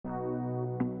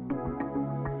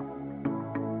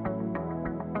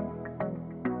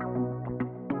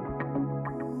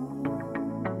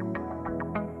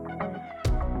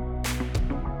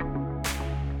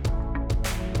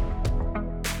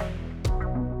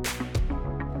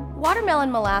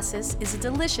Watermelon molasses is a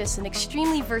delicious and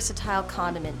extremely versatile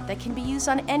condiment that can be used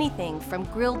on anything from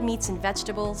grilled meats and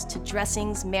vegetables to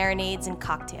dressings, marinades, and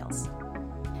cocktails.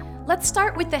 Let's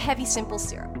start with the heavy simple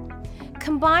syrup.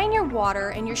 Combine your water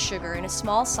and your sugar in a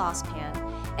small saucepan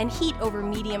and heat over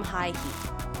medium-high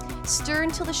heat. Stir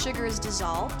until the sugar is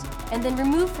dissolved and then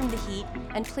remove from the heat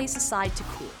and place aside to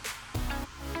cool.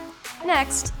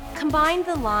 Next, combine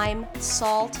the lime,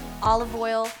 salt, olive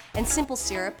oil, and simple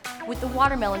syrup with the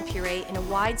watermelon puree in a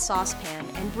wide saucepan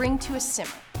and bring to a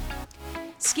simmer.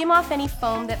 Skim off any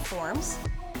foam that forms.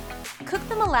 Cook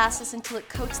the molasses until it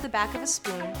coats the back of a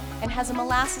spoon and has a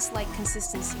molasses-like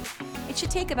consistency. It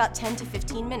should take about 10 to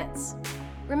 15 minutes.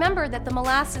 Remember that the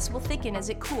molasses will thicken as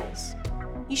it cools.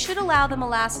 You should allow the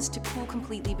molasses to cool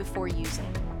completely before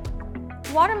using.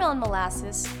 Watermelon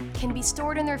molasses can be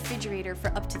stored in the refrigerator for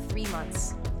up to 3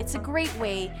 months. It's a great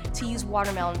way to use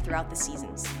watermelon throughout the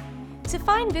seasons. To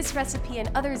find this recipe and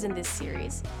others in this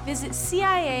series, visit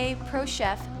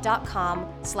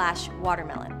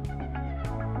ciaprochef.com/watermelon.